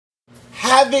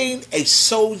having a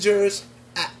soldier's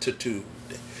attitude.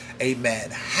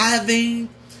 Amen. Having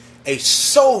a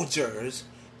soldier's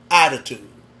attitude.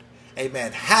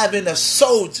 Amen. Having a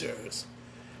soldier's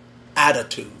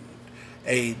attitude.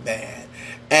 Amen.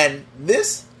 And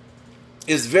this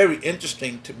is very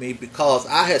interesting to me because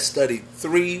I had studied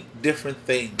 3 different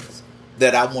things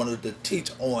that I wanted to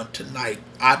teach on tonight.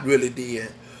 I really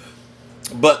did.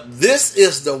 But this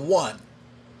is the one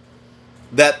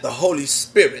that the Holy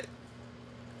Spirit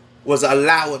was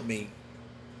allowing me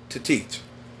to teach.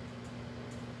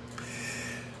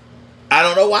 I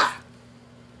don't know why.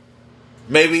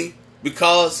 Maybe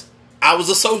because I was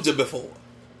a soldier before.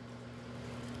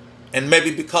 And maybe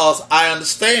because I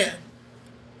understand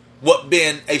what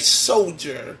being a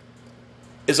soldier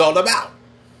is all about.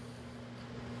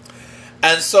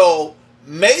 And so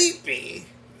maybe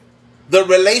the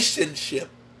relationship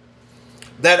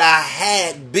that I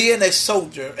had being a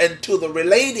soldier and to the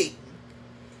relating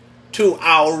to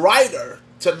our writer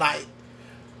tonight,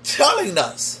 telling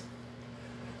us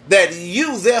that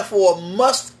you therefore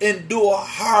must endure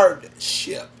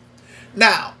hardship.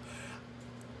 Now,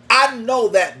 I know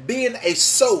that being a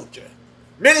soldier,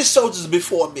 many soldiers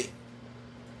before me,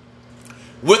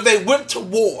 when they went to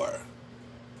war,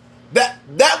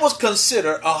 that was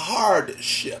considered a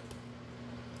hardship.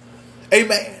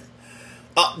 Amen.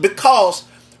 Because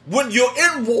when you're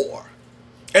in war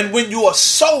and when you're a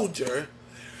soldier,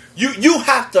 you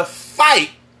have to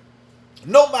fight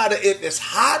no matter if it's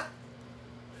hot,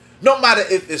 no matter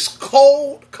if it's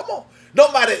cold, come on,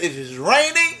 no matter if it's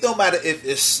raining, no matter if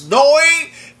it's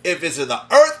snowing, if it's in an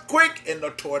earthquake, in a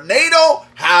tornado,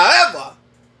 however,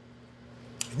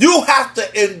 you have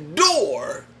to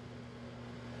endure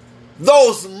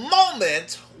those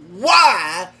moments.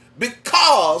 Why?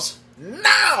 Because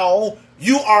now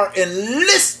you are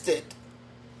enlisted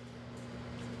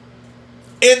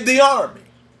in the army.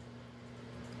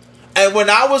 And when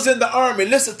I was in the army,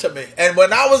 listen to me, and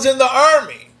when I was in the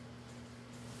army,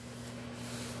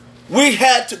 we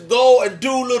had to go and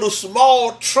do little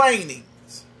small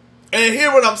trainings. And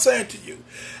hear what I'm saying to you.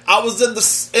 I was in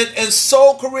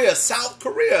Seoul, Korea, South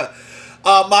Korea.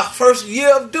 My first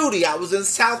year of duty, I was in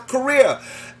South Korea.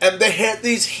 And they had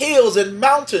these hills and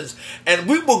mountains. And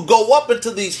we would go up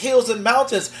into these hills and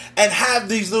mountains and have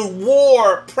these little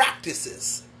war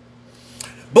practices.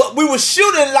 But we were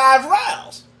shooting live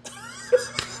rounds.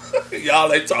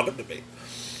 Y'all ain't talking to me.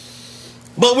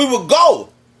 But we would go.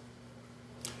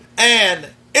 And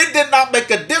it did not make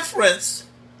a difference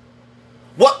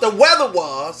what the weather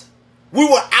was. We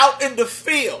were out in the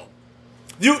field.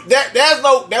 There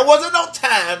wasn't no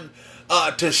time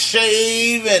to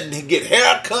shave and get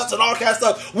haircuts and all kinds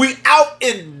of stuff. We out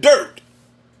in dirt,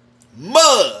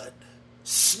 mud,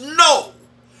 snow.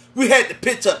 We had to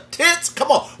pitch up tents.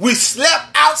 Come on. We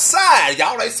slept outside.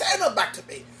 Y'all ain't saying nothing back to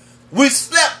me. We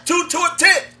slept two to a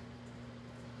tent.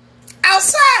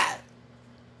 Outside.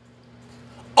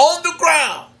 On the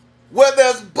ground. Where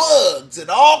there's bugs and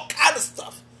all kind of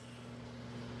stuff.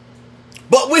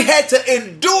 But we had to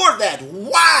endure that.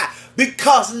 Why?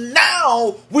 Because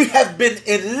now we have been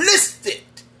enlisted.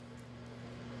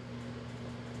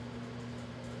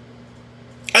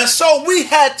 And so we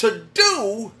had to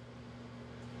do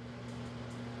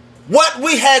what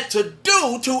we had to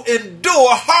do to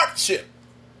endure hardship.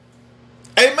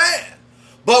 Amen.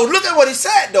 But look at what he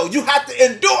said though. You have to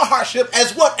endure hardship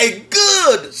as what? A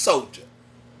good soldier.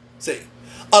 See,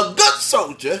 a good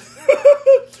soldier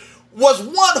was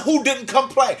one who didn't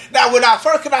complain. Now, when I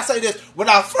first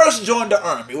joined the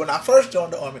army,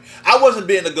 I wasn't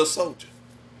being a good soldier.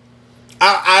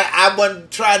 I wasn't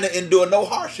trying to endure no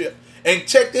hardship. And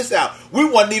check this out. We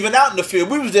wasn't even out in the field.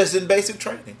 We was just in basic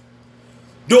training.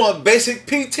 Doing basic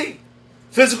PT,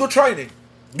 physical training.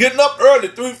 Getting up early,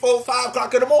 3, 4, 5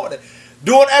 o'clock in the morning.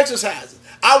 Doing exercises.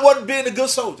 I wasn't being a good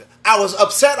soldier. I was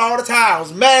upset all the time. I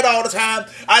was mad all the time.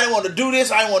 I didn't want to do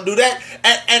this. I didn't want to do that.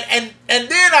 And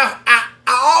then I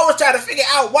always try to figure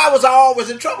out why was I always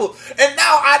in trouble. And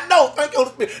now I know, thank you,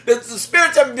 the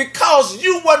Spirit told me, because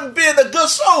you wasn't being a good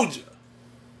soldier.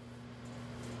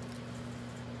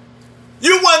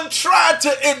 You wasn't trying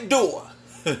to endure.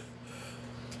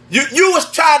 You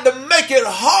was trying to make it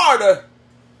harder,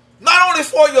 not only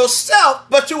for yourself,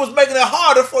 but you was making it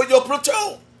harder for your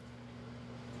platoon.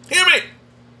 Hear me?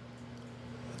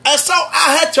 And so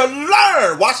I had to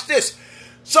learn. Watch this.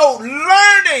 So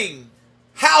learning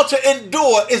how to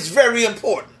endure is very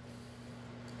important.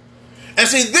 And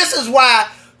see, this is why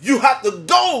you have to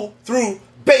go through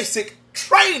basic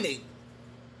training.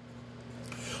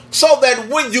 So that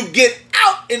when you get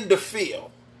out in the field,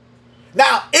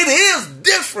 now it is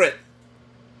different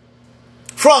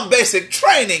from basic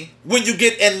training, when you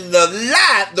get in the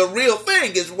live, the real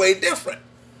thing is way different.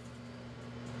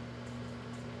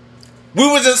 We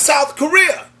was in South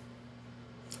Korea.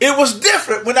 It was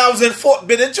different when I was in Fort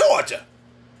Benning, Georgia.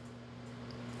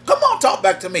 Come on, talk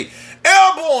back to me.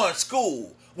 Airborne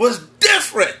school was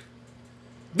different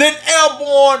than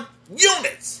airborne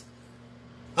units.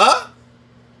 Huh?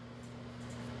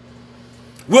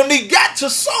 When we got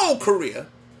to Seoul, Korea,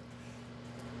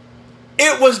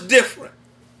 it was different.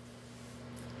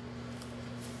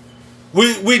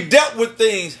 We dealt with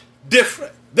things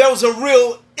different. There was a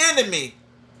real enemy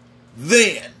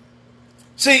then.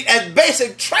 See, at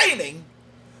basic training,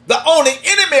 the only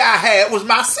enemy I had was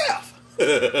myself.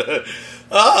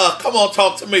 Come on,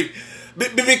 talk to me.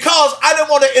 Because I didn't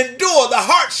want to endure the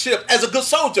hardship as a good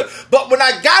soldier. But when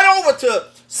I got over to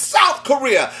South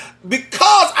Korea,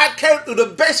 because I came through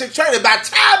the basic training, by the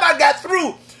time I got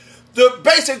through the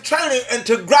basic training and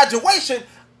to graduation,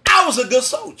 I was a good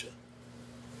soldier.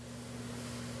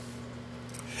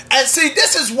 And see,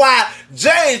 this is why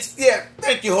James,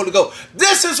 thank you, Holy Ghost.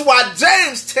 This is why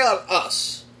James tells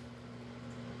us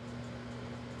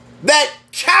that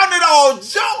count it all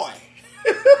joy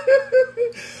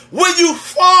when you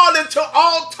fall into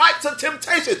all types of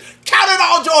temptations. Count it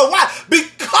all joy. Why?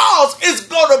 Because it's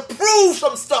going to prove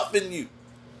some stuff in you.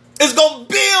 It's going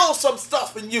to build some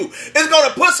stuff in you. It's going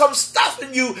to put some stuff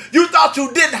in you you thought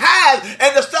you didn't have,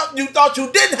 and the stuff you thought you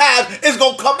didn't have is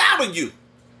going to come out of you.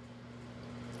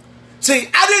 See,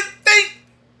 I didn't think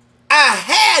I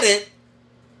had it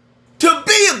to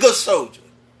be a good soldier.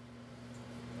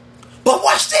 But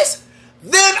watch this.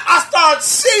 Then I start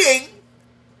seeing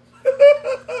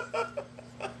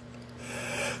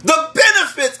the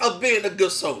benefits of being a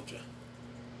good soldier.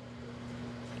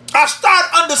 I start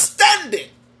understanding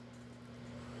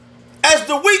as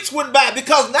the weeks went by,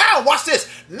 because now, watch this.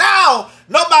 Now,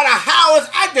 no matter how it's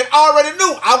acting, I already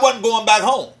knew I wasn't going back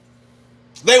home.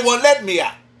 They wouldn't let me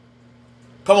out.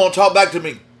 Come on, talk back to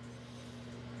me.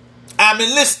 I'm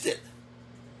enlisted.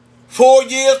 4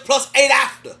 years plus 8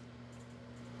 after.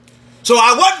 So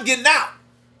I wasn't getting out.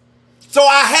 So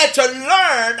I had to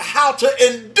learn how to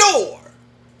endure.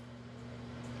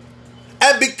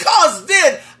 And because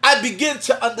then I began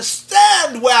to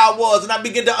understand where I was, and I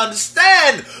began to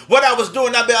understand what I was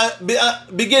doing, I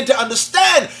began to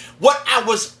understand what I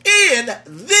was in,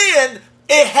 then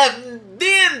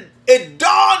it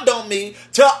dawned on me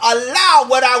to allow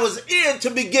what I was in to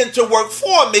begin to work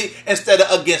for me instead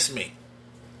of against me.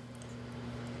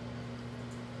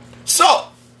 So,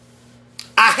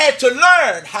 I had to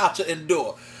learn how to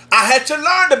endure. I had to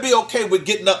learn to be okay with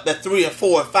getting up at 3 and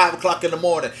 4 and 5 o'clock in the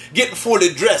morning, getting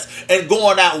fully dressed and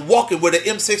going out walking with an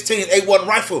M16 A1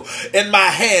 rifle in my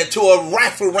hand to a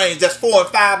rifle range that's 4 and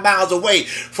 5 miles away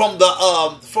from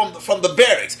the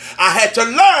barracks. I had to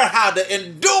learn how to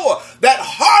endure that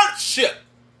hardship.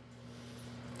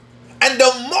 And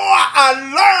the more I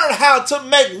learned how to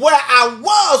make where I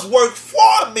was work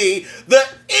for me, the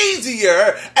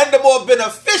easier and the more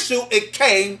beneficial it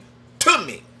came to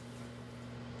me.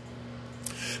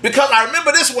 Because I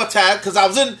remember this one time, because I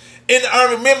was in the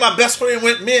army, me and my best friend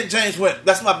went, me and James went,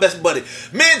 that's my best buddy.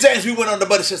 Me and James, we went on the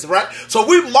buddy system, right? So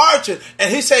we marching,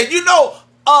 and he said,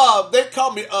 they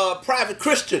call me Private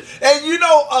Christian. And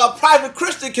Private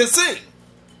Christian can sing.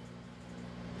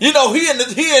 He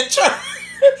in church.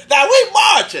 Now we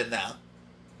marching now.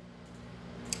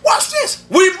 Watch this.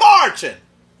 We marching.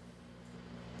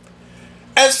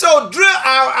 And so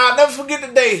I'll never forget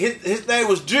the day. His name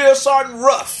was Drill Sergeant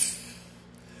Ruff.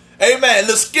 Amen.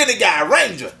 Little skinny guy,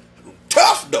 Ranger.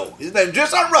 Tough though. His name is Drill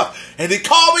Sergeant Ruff. And he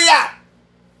called me out.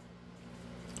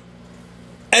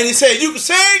 And he said, "You can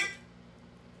sing?"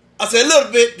 I said, "A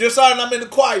little bit. Drill Sergeant, I'm in the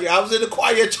choir. I was in the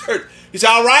choir at church." He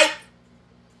said, "All right."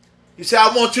 He said,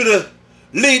 "I want you to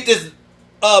lead this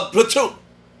platoon."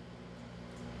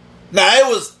 Now, it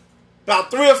was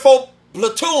about 3 or 4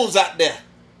 platoons out there.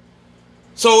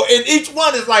 So, in each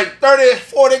one is like 30,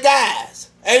 40 guys.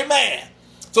 Amen.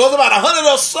 So, it's about 100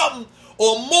 or something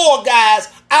or more guys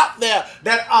out there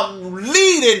that I'm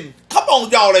leading. Come on,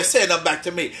 y'all, they saying them back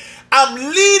to me. I'm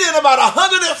leading about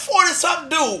 140 something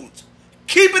dudes.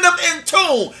 Keeping them in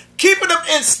tune. Keeping them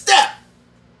in step.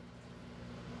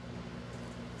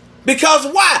 Because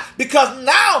why? Because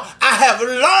now I have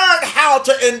learned how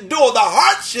to endure the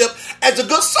hardship as a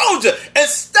good soldier.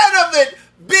 Instead of it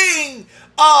being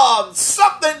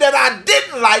something that I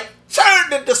didn't like,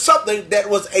 turned into something that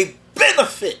was a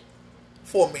benefit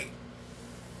for me.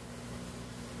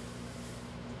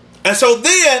 And so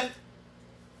then,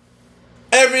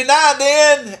 every now and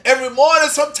then, every morning,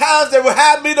 sometimes they would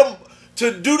have me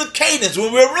to do the cadence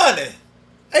when we're running.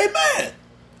 Amen.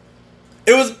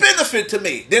 It was benefit to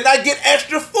me. Then I get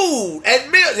extra food and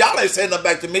meal. Y'all ain't saying nothing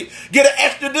back to me. Get an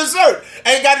extra dessert.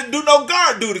 Ain't got to do no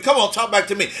guard duty. Come on, talk back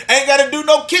to me. Ain't got to do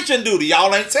no kitchen duty.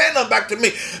 Y'all ain't saying nothing back to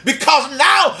me. Because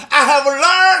now I have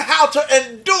learned how to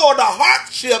endure the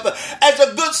hardship as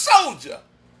a good soldier.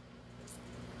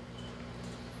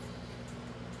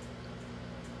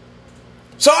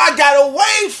 So I got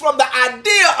away from the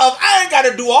idea of I ain't got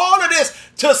to do all of this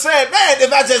to say, man,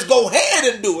 if I just go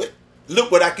ahead and do it, look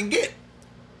what I can get.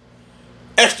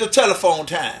 Extra telephone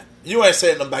time. You ain't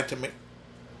saying them back to me.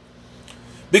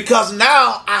 Because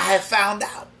now I have found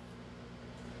out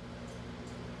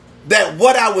that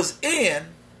what I was in,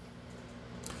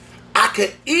 I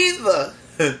could either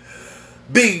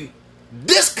be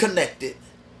disconnected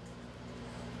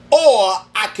or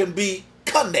I can be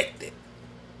connected.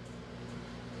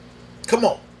 Come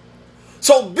on.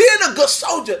 So being a good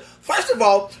soldier, first of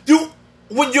all,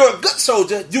 when you're a good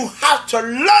soldier, you have to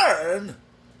learn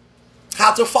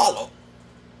how to follow.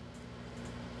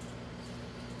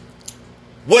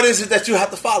 What is it that you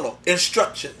have to follow?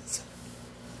 Instructions.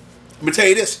 Let me tell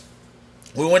you this.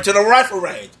 We went to the rifle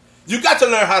range. You got to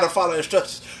learn how to follow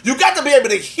instructions. You got to be able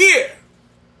to hear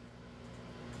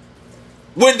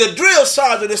when the drill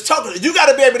sergeant is talking. You got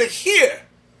to be able to hear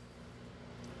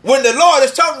when the Lord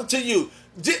is talking to you.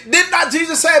 Did not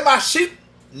Jesus say, my sheep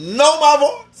know my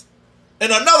voice?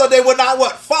 And another they will not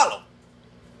what? Follow.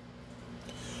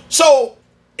 So,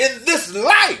 in this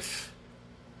life,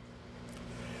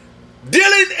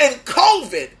 dealing in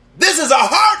COVID, this is a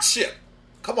hardship.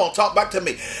 Come on, talk back to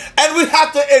me. And we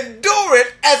have to endure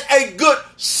it as a good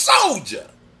soldier.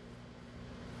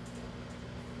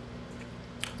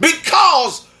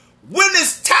 Because when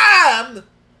it's time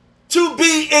to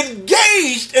be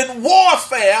engaged in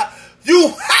warfare, you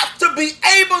have to be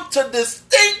able to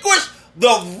distinguish the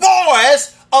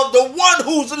voice of the one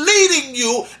who's leading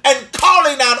you and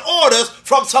calling out orders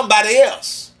from somebody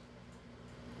else.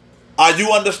 Are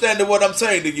you understanding what I'm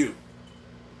saying to you?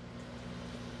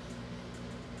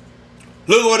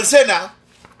 Look at what it said now.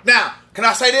 Now, can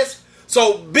I say this?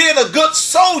 So being a good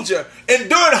soldier,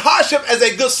 enduring hardship as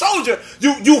a good soldier,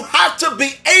 you have to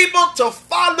be able to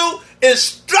follow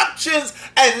instructions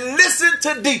and listen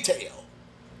to detail.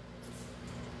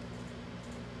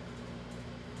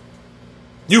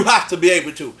 You have to be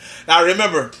able to. Now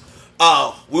remember,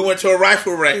 we went to a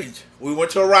rifle range.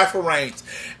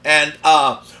 And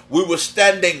we were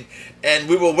standing and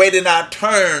we were waiting our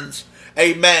turns,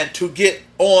 amen, to get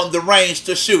on the range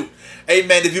to shoot.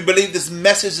 Amen. If you believe this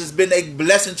message has been a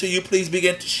blessing to you, please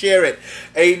begin to share it.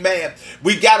 Amen.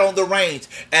 We got on the range,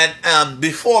 and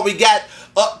before we got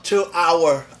up to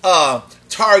our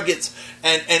targets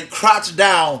and crouched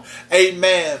down,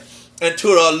 amen, into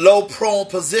a low prone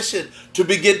position to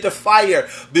begin to fire.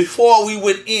 Before we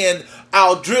went in,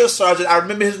 our drill sergeant, I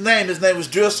remember his name was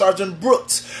Drill Sergeant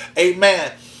Brooks.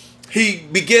 Amen. He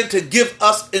began to give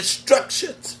us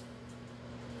instructions.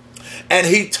 And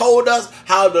he told us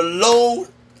how to load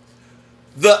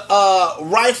the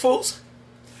rifles.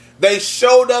 They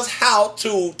showed us how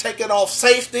to take it off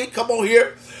safety. Come on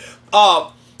here.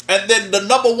 And then the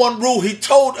number one rule he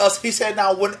told us, he said,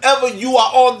 now whenever you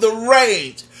are on the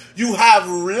range, you have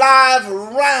live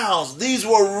rounds. These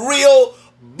were real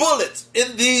bullets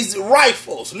in these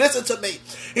rifles. Listen to me.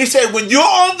 He said, when you're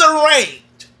on the range,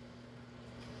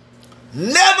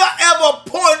 never ever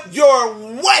point your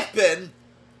weapon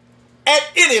at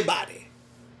anybody.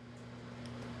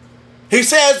 He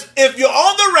says, if you're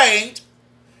on the range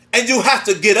and you have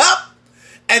to get up,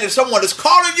 and if someone is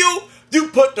calling you, you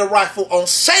put the rifle on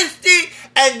safety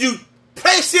and you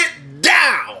place it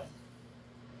down.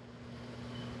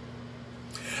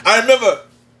 I remember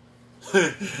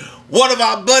one of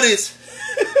our buddies,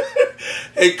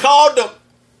 he called him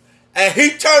and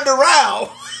he turned around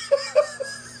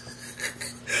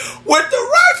with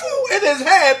the rifle in his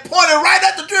hand, pointed right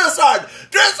at the drill sergeant.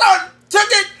 Drill sergeant took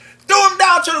it, threw him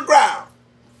down to the ground,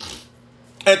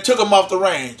 and took him off the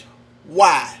range.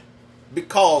 Why?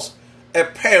 Because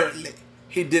apparently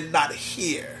he did not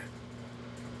hear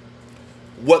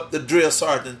what the drill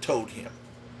sergeant told him.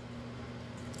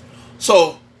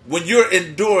 So when you're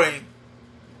enduring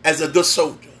as a good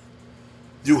soldier,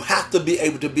 you have to be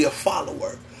able to be a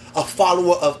follower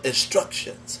of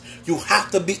instructions. You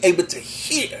have to be able to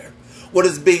hear what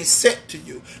is being said to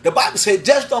you. The Bible says,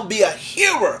 just don't be a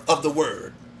hearer of the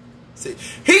word. See,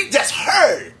 he just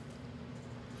heard.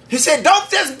 He said, don't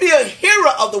just be a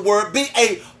hearer of the word, be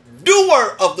a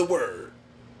doer of the word.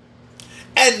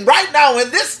 And right now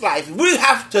in this life, we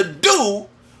have to do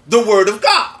the word of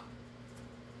God.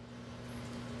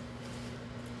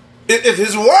 If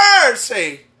his word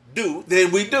say do,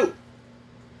 then we do.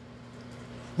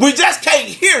 We just can't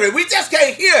hear it. We just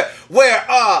can't hear where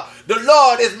the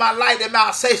Lord is my light and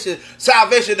my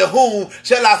salvation. To whom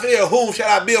shall I fear? Whom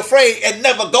shall I be afraid? And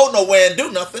never go nowhere and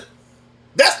do nothing.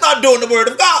 That's not doing the word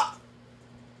of God.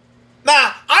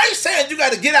 Now, I ain't saying you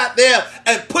got to get out there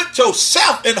and put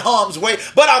yourself in harm's way,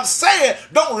 but I'm saying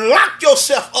don't lock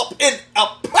yourself up in a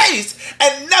place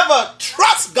and never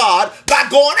trust God by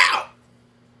going out.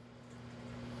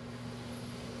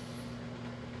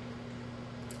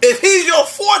 If he's your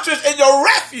fortress and your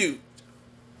refuge,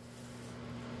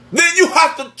 then you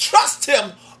have to trust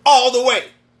him all the way.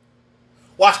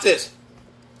 Watch this.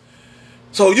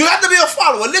 So you have to be a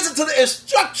follower. Listen to the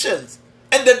instructions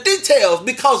and the details,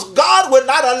 because God will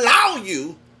not allow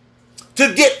you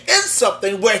to get in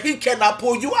something where he cannot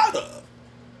pull you out of.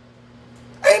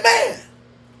 Amen.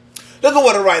 Look at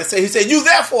what the writer said. He said, you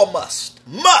therefore must.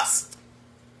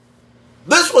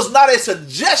 This was not a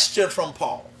suggestion from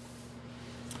Paul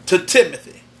to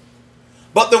Timothy,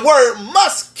 but the word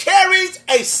must carries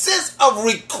a sense of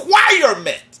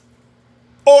requirement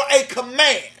or a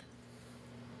command.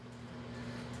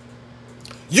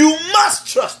 You must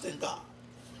trust in God.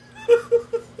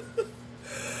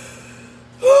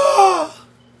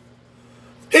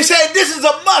 He said this is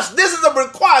a must. This is a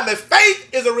requirement. Faith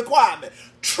is a requirement.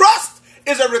 Trust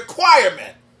is a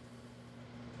requirement.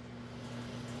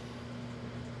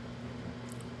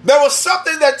 There was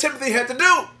something that Timothy had to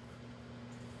do.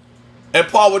 And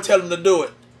Paul would tell him to do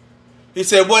it. He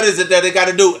said, what is it that they got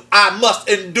to do? I must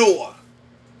endure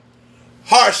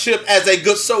hardship as a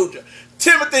good soldier.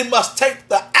 Timothy must take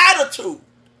the attitude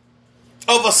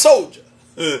of a soldier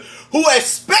who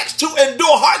expects to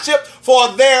endure hardship for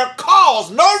their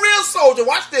cause. No real soldier,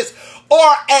 watch this, or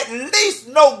at least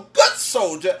no good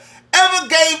soldier ever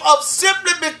gave up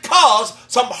simply because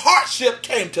some hardship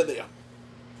came to them.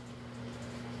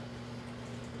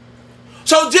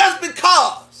 So just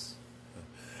because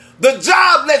the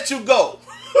job lets you go,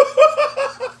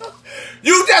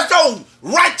 you just don't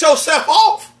write yourself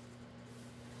off.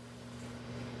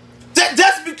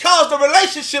 Just because the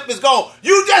relationship is gone,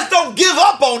 you just don't give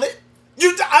up on it.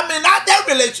 Not that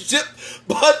relationship,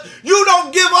 but you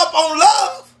don't give up on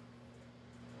love.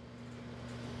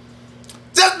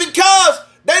 Just because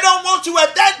they don't want you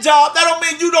at that job, that don't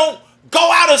mean you don't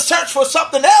go out and search for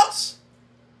something else.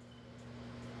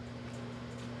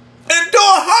 Endure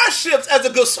hardships as a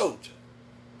good soldier.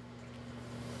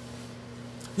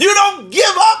 You don't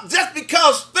give up just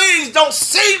because things don't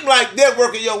seem like they're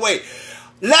working your way.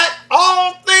 Let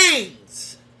all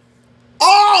things,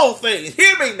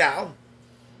 hear me now,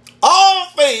 all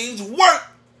things work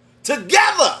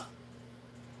together.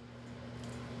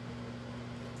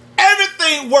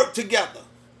 Everything work together.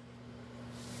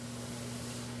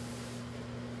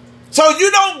 So you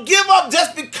don't give up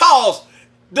just because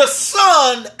the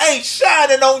sun ain't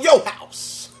shining on your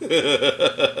house. When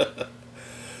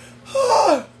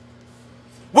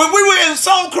we were in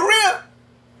South Korea,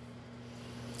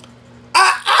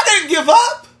 I didn't give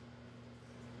up.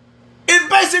 In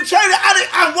basic training,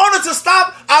 I wanted to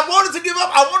stop. I wanted to give up.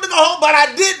 I wanted to go home, but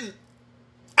I didn't.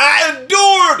 I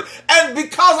endured. And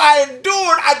because I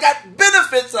endured, I got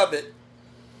benefits of it.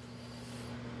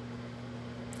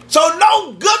 So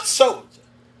no good soldier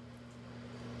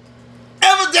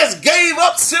ever just gave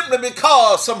up simply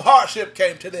because some hardship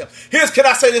came to them. Can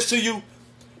I say this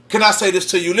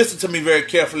to you? Listen to me very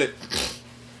carefully.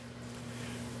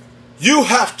 You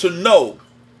have to know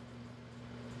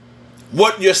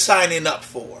what you're signing up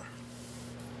for.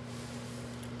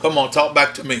 Come on, talk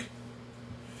back to me.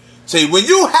 See, when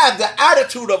you have the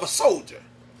attitude of a soldier,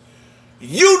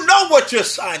 you know what you're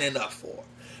signing up for.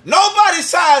 Nobody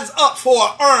signs up for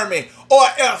an Army or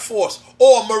Air Force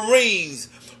or Marines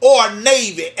or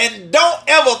Navy and don't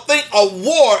ever think a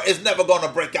war is never going to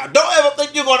break out. Don't ever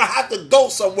think you're going to have to go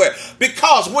somewhere,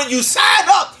 because when you sign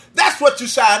up, that's what you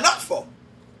sign up for.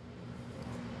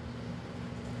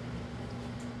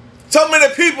 So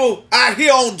many people I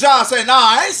hear on jobs say, "No,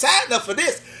 I ain't signed up for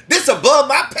this. This above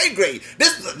my pay grade.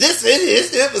 This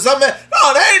is something."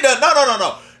 No, that ain't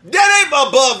no. That ain't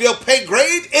above your pay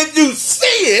grade. If you see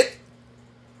it,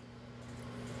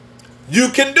 you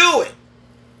can do it.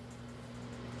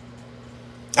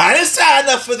 I didn't sign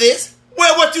up for this.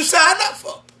 Well, what you signed up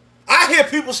for? I hear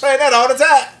people say that all the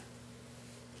time.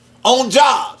 On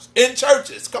jobs, in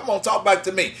churches. Come on, talk back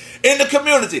to me. In the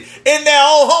community, in their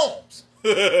own homes.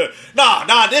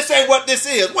 No, this ain't what this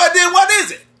is. Well, then what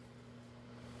is it?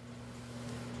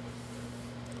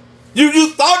 You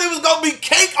thought it was going to be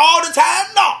cake all the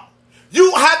time? No.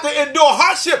 You have to endure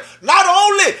hardship not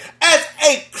only as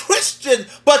a Christian,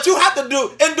 but you have to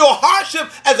endure hardship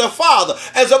as a father,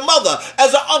 as a mother,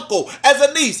 as an uncle, as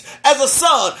a niece, as a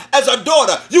son, as a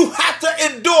daughter. You have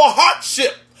to endure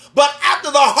hardship. But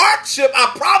after the hardship,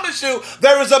 I promise you,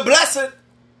 there is a blessing.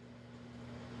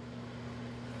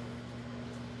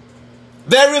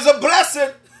 There is a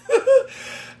blessing.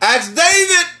 Ask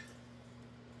David.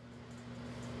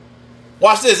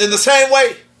 Watch this. In the same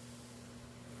way,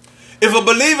 if a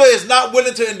believer is not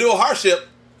willing to endure hardship,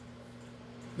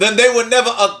 then they will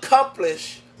never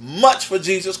accomplish much for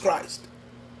Jesus Christ.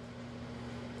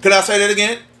 Can I say that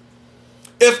again?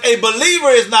 If a believer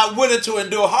is not willing to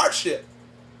endure hardship,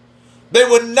 they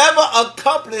will never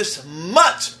accomplish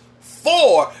much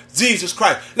for Jesus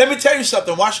Christ. Let me tell you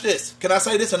something. Watch this. Can I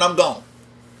say this and I'm gone?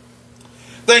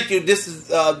 Thank you. This is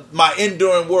my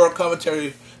Enduring Word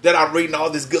commentary that I'm reading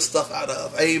all this good stuff out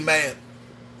of. Amen.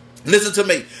 Listen to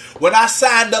me. When I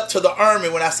signed up to the Army,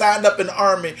 when I signed up in the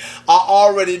Army, I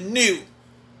already knew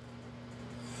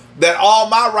that all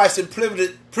my rights and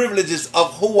privileges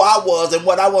of who I was and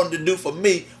what I wanted to do for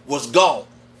me was gone.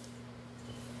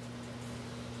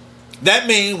 That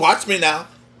means, watch me now,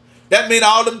 that means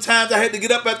all them times I had to get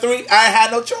up at 3, I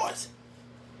had no choice.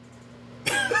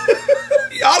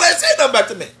 Y'all ain't saying nothing back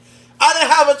to me. I didn't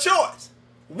have a choice.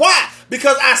 Why?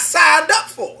 Because I signed up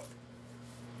for it.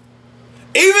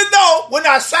 Even though when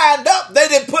I signed up, they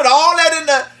didn't put all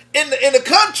that in the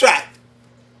contract.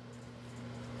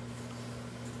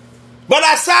 But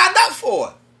I signed up for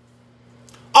it.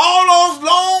 All those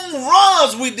long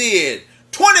runs we did,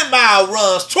 20-mile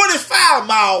runs,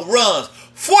 25-mile runs,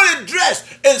 fully dressed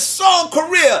in Seoul,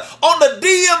 Korea on the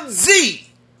DMZ.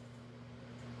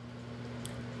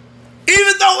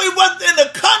 Even though it wasn't in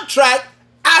the contract,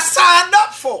 I signed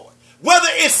up for it, whether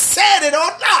it said it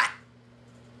or not.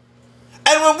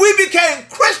 And when we became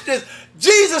Christians,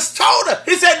 Jesus told us,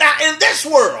 he said, now in this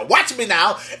world, watch me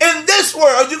now, in this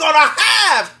world, you're going to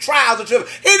have trials and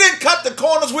tribulations. He didn't cut the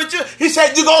corners with you. He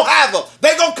said, you're going to have them.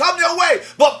 They're going to come your way.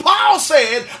 But Paul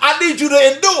said, I need you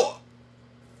to endure.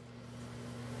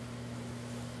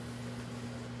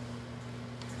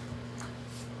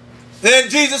 Then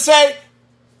Jesus said,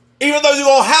 even though you're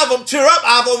going to have them, cheer up,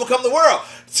 I've overcome the world.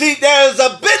 See, there's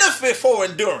a benefit for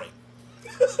enduring.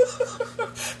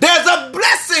 There's a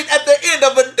blessing at the end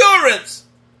of endurance.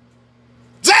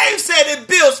 James said it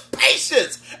builds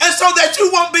patience, and so that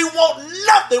you won't be wanting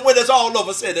nothing when it's all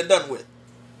over, said and done with.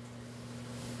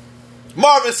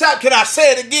 Marvin Sapp, can I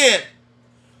say it again?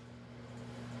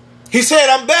 He said,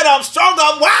 I'm better, I'm stronger,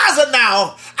 I'm wiser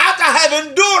now after I have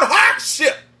endured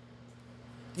hardship.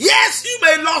 Yes, you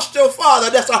may have lost your father.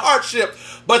 That's a hardship,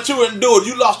 but you endured.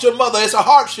 You lost your mother. It's a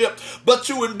hardship, but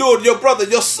you endured. Your brother,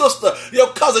 your sister, your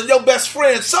cousin, your best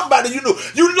friend, somebody you knew.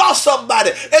 You lost somebody.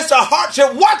 It's a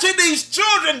hardship. Watching these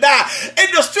children die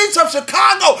in the streets of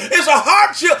Chicago is a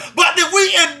hardship, but if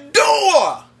we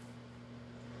endure,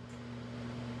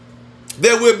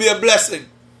 there will be a blessing.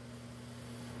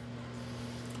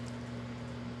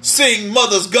 Seeing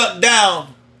mothers gunned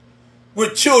down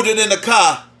with children in the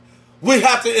car. We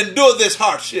have to endure this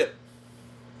hardship.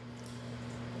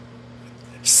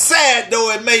 Sad though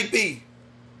it may be,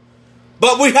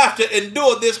 but we have to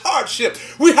endure this hardship.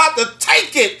 We have to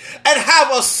take it and have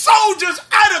a soldier's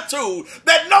attitude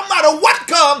that no matter what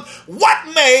comes,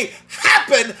 what may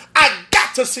happen, I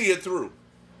got to see it through.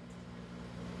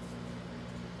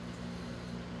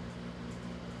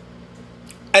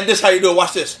 And this is how you do it.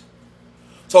 Watch this.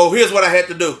 So here's what I had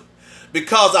to do.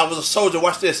 Because I was a soldier,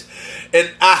 watch this, and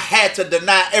I had to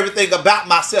deny everything about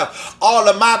myself. All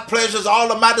of my pleasures, all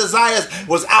of my desires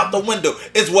was out the window.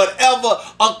 It's whatever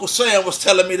Uncle Sam was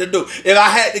telling me to do. If I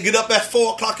had to get up at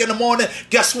 4 o'clock in the morning,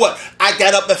 guess what? I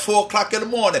got up at 4 o'clock in the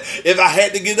morning. If I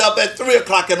had to get up at 3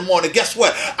 o'clock in the morning, guess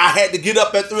what? I had to get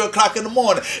up at 3 o'clock in the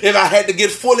morning. If I had to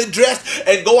get fully dressed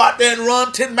and go out there and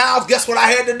run 10 miles, guess what I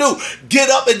had to do? Get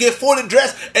up and get fully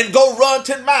dressed and go run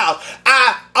 10 miles.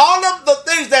 All of the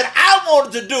things that I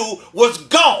wanted to do was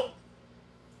gone.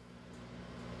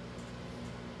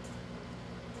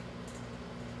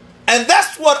 And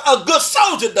that's what a good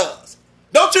soldier does.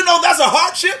 Don't you know that's a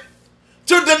hardship?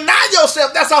 To deny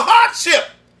yourself, that's a hardship.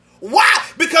 Why?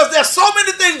 Because there's so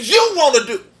many things you want to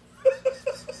do.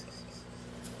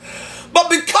 But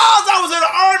because I was in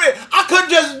the Army, I couldn't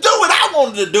just do what I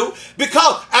wanted to do.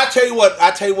 Because I tell you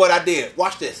what I did.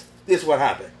 Watch this. This is what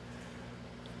happened.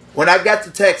 When I got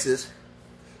to Texas,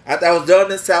 after I was done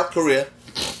in South Korea,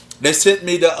 they sent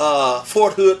me to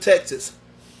Fort Hood, Texas.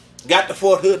 Got to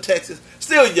Fort Hood, Texas.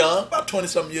 Still young, about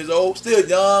 20-something years old. Still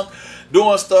young,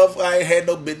 doing stuff I ain't had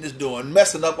no business doing.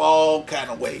 Messing up all kind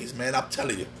of ways, man, I'm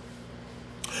telling you.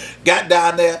 Got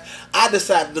down there. I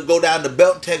decided to go down to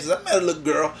Belton, Texas. I met a little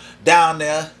girl down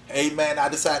there. Amen. I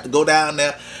decided to go down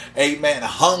there. Amen. I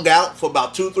hung out for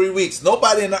about 2-3 weeks.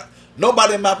 Nobody in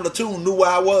my platoon knew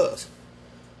where I was.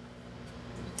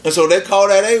 And so they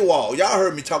called that AWOL. Y'all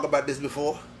heard me talk about this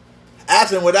before.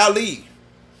 Absent without leave.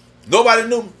 Nobody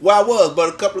knew where I was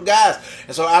but a couple of guys.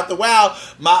 And so after a while,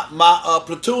 my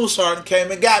platoon sergeant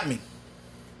came and got me.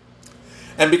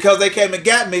 And because they came and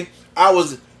got me, I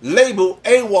was labeled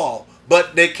AWOL.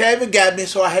 But they came and got me,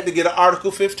 so I had to get an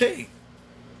Article 15.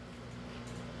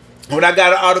 When I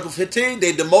got an Article 15,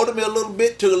 they demoted me a little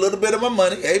bit, took a little bit of my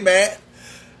money. Amen.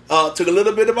 Took a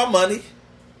little bit of my money.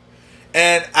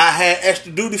 And I had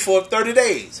extra duty for 30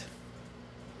 days.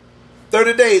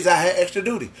 30 days I had extra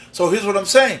duty. So here's what I'm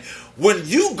saying. When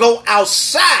you go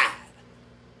outside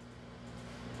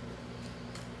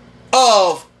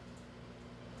of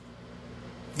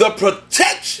the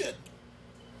protection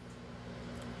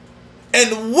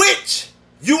in which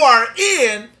you are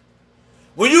in,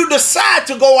 when you decide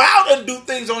to go out and do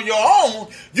things on your own,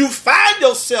 you find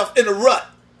yourself in a rut.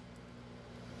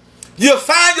 You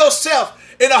find yourself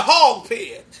in a hog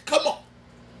pen. Come on.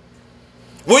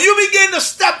 When you begin to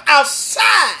step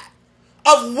outside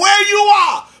of where you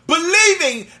are,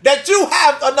 believing that you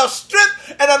have enough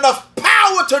strength and enough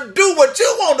power to do what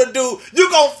you want to do, you're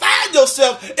going to find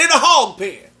yourself in a hog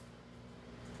pen.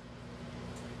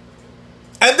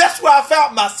 And that's where I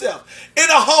found myself, in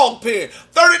a hog pen,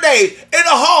 30 days in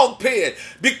a hog pen,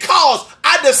 because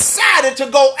I decided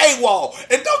to go AWOL.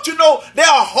 And don't you know, there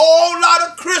are a whole lot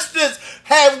of Christians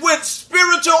have went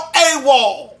spiritual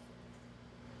AWOL.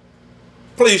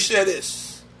 Please share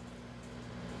this.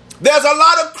 There's a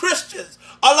lot of Christians,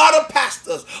 a lot of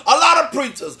pastors, a lot of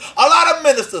preachers, a lot of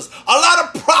ministers, a lot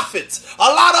of prophets, a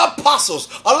lot of apostles,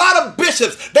 a lot of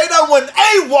bishops. They done went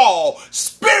AWOL,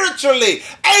 spiritually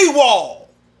AWOL.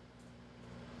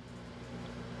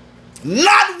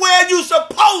 Not where you're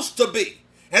supposed to be.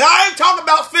 And I ain't talking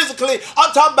about physically,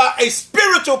 I'm talking about a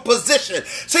spiritual position.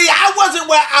 See, I wasn't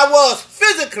where I was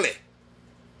physically.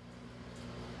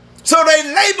 So they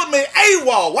labeled me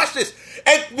AWOL. Watch this.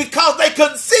 And because they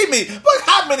couldn't see me. But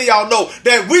how many of y'all know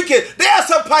that there's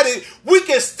somebody we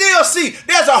can still see.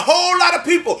 There's a whole lot of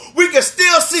people we can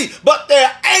still see, but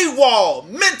they're AWOL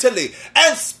mentally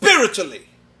and spiritually.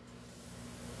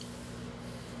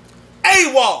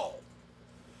 AWOL.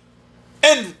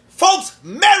 And folks'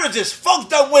 marriages, folks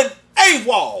that went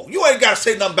AWOL. You ain't got to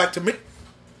say nothing back to me.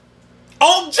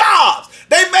 On jobs,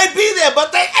 they may be there,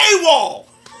 but they AWOL.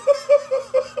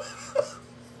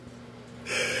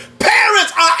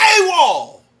 Parents are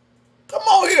AWOL. Come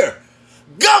on here.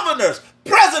 Governors,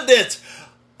 presidents,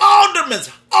 aldermen,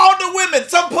 alderwomen,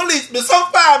 some policemen,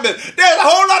 some firemen. There's a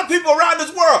whole lot of people around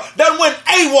this world that went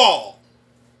AWOL.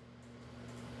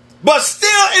 But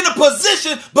still in a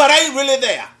position, but ain't really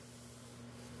there.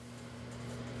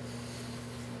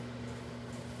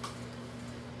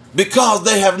 Because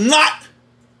they have not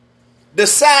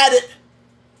decided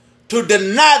to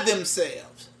deny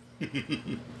themselves.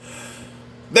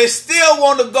 They still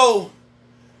want to go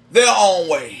their own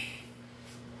way.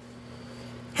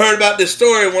 Heard about this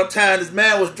story one time. This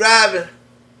man was driving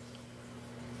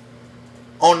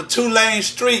on the 2-lane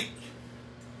street.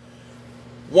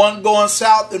 One going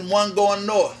south and one going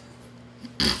north.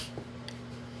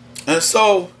 And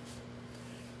so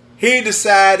he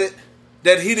decided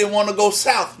that he didn't want to go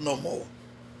south no more.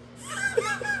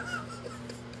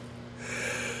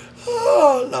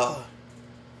 Oh, Lord.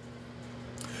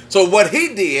 So what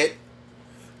he did,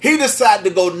 he decided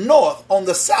to go north on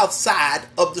the south side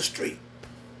of the street.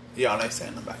 Y'all ain't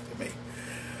saying nothing back to me.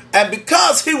 And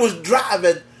because he was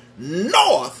driving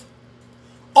north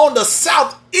on the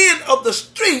south end of the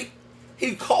street,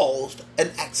 he caused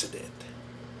an accident.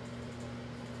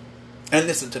 And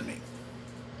listen to me.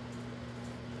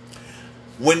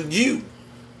 When you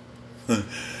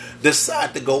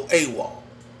decide to go AWOL,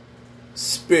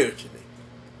 spiritually,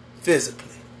 physically,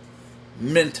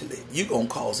 mentally, you're going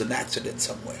to cause an accident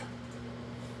somewhere.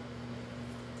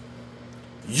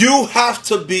 You have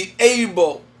to be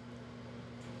able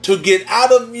to get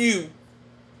out of you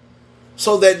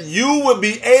so that you will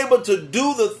be able to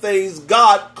do the things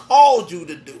God called you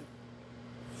to do.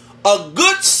 A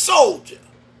good soldier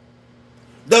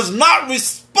does not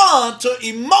respond to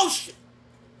emotion.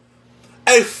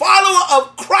 A follower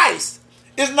of Christ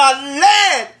is not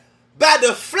led by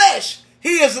the flesh. He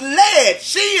is led,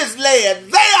 she is led,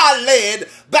 they are led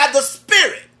by the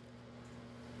Spirit.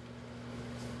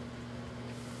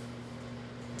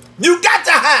 You got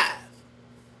to have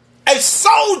a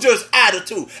soldier's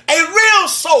attitude, a real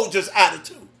soldier's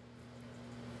attitude.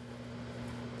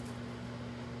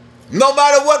 No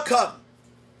matter what comes,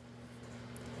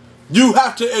 you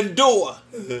have to endure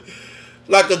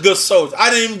like a good soldier. I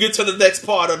didn't even get to the next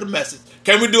part of the message.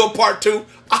 Can we do a part 2?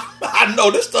 I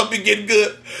know this stuff be getting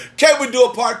good. Can we do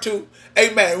a part 2?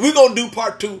 Amen. We're going to do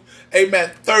part 2.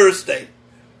 Amen. Thursday.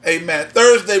 Amen.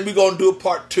 Thursday, we're going to do a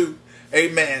part 2.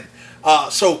 Amen.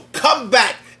 So come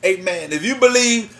back. Amen. If you believe